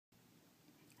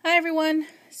everyone!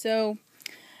 So,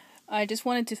 I just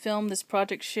wanted to film this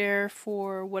project share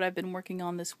for what I've been working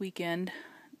on this weekend.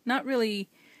 Not really,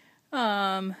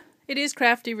 it is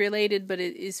crafty related, but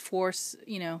it is for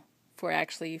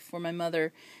my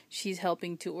mother. She's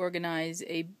helping to organize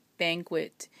a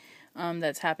banquet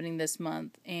that's happening this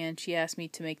month, and she asked me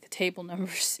to make the table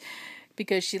numbers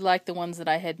because she liked the ones that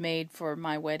I had made for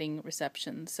my wedding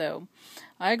reception. So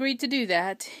I agreed to do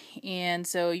that, and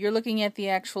so you're looking at the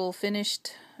actual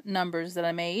finished numbers that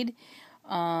I made,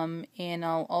 and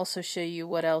I'll also show you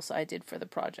what else I did for the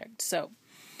project. So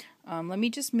let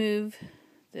me just move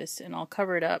this, and I'll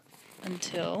cover it up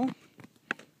until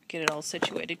I get it all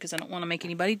situated because I don't want to make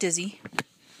anybody dizzy.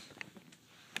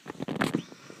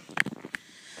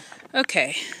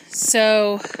 Okay,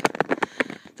 so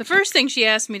the first thing she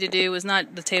asked me to do was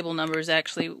not the table numbers,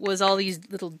 actually, was all these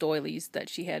little doilies that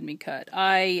she had me cut.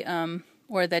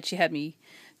 Or that she had me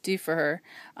do for her.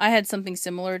 I had something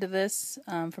similar to this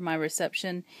for my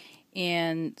reception,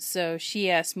 and so she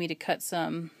asked me to cut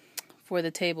some for the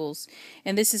tables.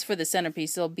 And this is for the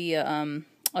centerpiece. There'll be a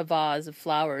vase of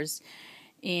flowers,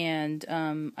 and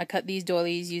I cut these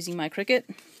doilies using my Cricut.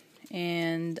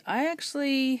 And I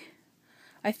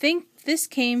think this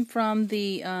came from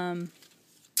the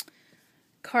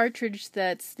cartridge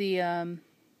that's the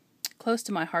Close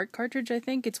to My Heart cartridge, I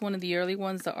think. It's one of the early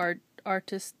ones, the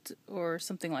Artist or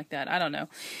something like that. I don't know.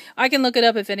 I can look it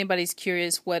up if anybody's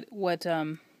curious what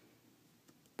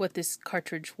this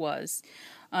cartridge was.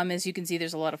 As you can see,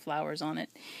 there's a lot of flowers on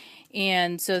it.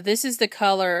 And so this is the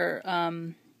color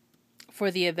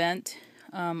for the event,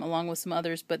 along with some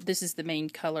others, but this is the main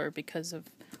color because of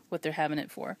what they're having it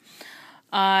for.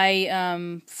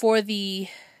 I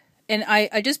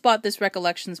just bought this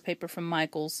Recollections paper from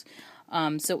Michael's,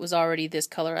 so it was already this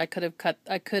color. I could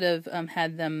have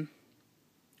had them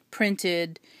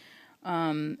printed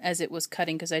as it was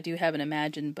cutting, because I do have an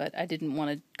Imagine, but I didn't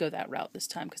want to go that route this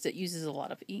time because it uses a lot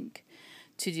of ink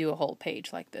to do a whole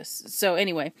page like this. So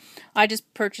anyway, I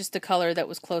just purchased the color that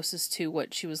was closest to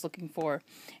what she was looking for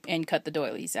and cut the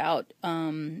doilies out.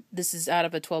 This is out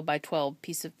of a 12 by 12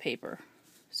 piece of paper.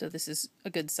 So this is a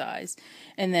good size.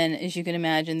 And then, as you can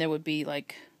imagine, there would be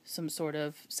like some sort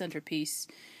of centerpiece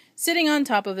sitting on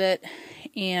top of it.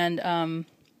 And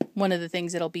one of the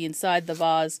things that'll be inside the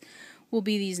vase will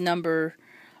be these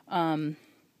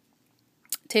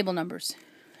table numbers.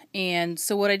 And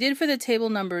so what I did for the table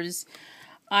numbers,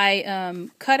 I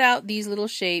cut out these little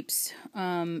shapes.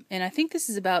 And I think this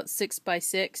is about 6 by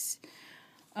 6.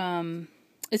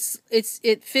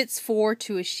 It fits 4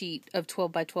 to a sheet of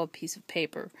 12 by 12 piece of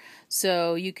paper.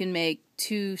 So you can make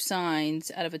 2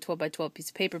 signs out of a 12 by 12 piece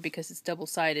of paper because it's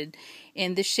double-sided.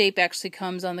 And this shape actually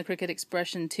comes on the Cricut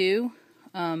Expression 2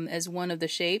 as one of the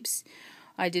shapes.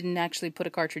 I didn't actually put a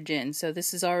cartridge in. So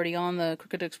this is already on the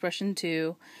Cricut Expression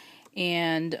 2.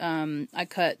 And I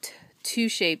cut 2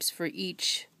 shapes for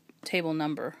each table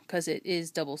number because it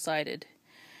is double-sided.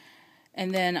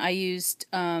 And then I used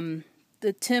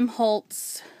the Tim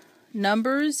Holtz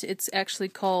numbers. It's actually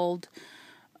called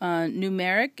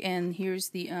numeric, and here's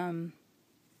the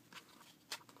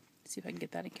see if I can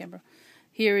get that in camera.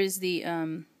 Here is the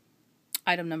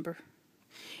item number,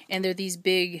 and they're these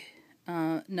big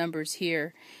numbers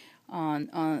here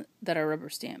on that are rubber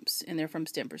stamps, and they're from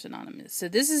Stampers Anonymous. So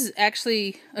this is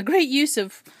actually a great use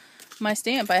of my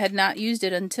stamp. I had not used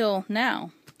it until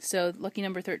now. So lucky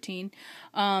number 13.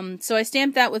 So I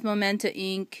stamped that with Momenta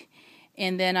ink.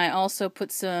 And then I also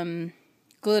put some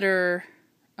glitter,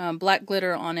 black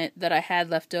glitter on it that I had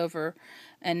left over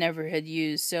and never had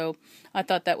used. So I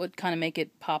thought that would kind of make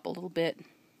it pop a little bit.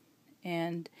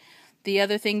 And the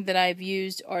other thing that I've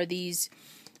used are these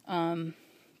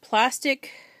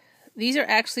these are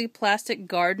actually plastic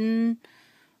garden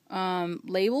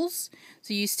labels.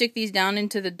 So you stick these down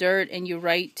into the dirt and you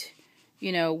write,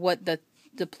 what the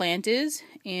plant is,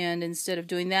 and instead of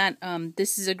doing that,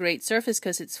 this is a great surface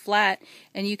because it's flat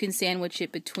and you can sandwich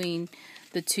it between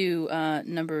the 2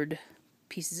 numbered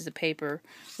pieces of paper,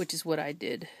 which is what I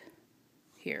did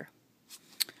here.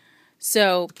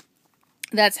 So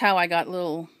that's how I got a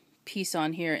little piece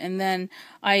on here. And then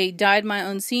I dyed my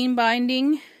own seam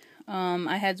binding.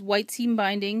 I had white seam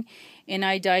binding, and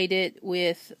I dyed it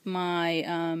with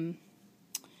my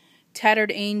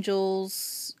Tattered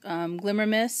Angels Glimmer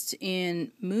Mist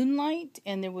in Moonlight,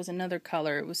 and there was another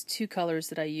color. It was 2 colors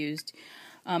that I used,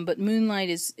 but Moonlight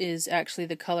is actually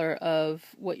the color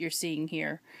of what you're seeing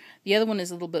here. The other one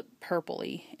is a little bit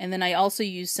purpley, and then I also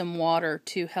used some water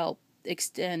to help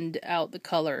extend out the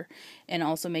color and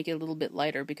also make it a little bit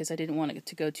lighter because I didn't want it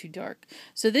to go too dark.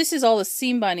 So this is all the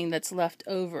seam binding that's left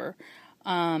over.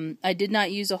 I did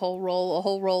not use a whole roll. A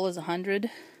whole roll is 100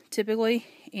 typically,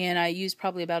 and I use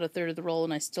probably about 1/3 of the roll,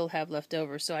 and I still have left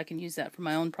over, so I can use that for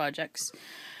my own projects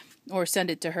or send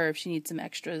it to her if she needs some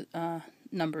extra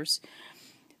numbers.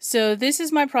 So this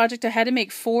is my project. I had to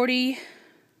make 40.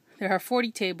 There are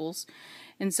 40 tables,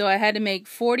 and so I had to make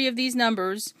 40 of these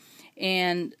numbers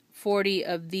and 40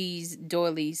 of these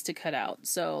doilies to cut out.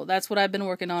 So that's what I've been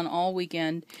working on all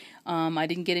weekend. I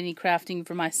didn't get any crafting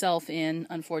for myself in,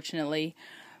 unfortunately,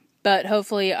 but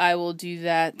hopefully I will do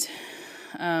that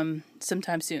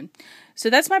sometime soon. So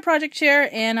that's my project share,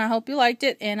 and I hope you liked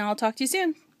it, and I'll talk to you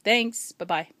soon. Thanks.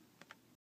 Bye-bye.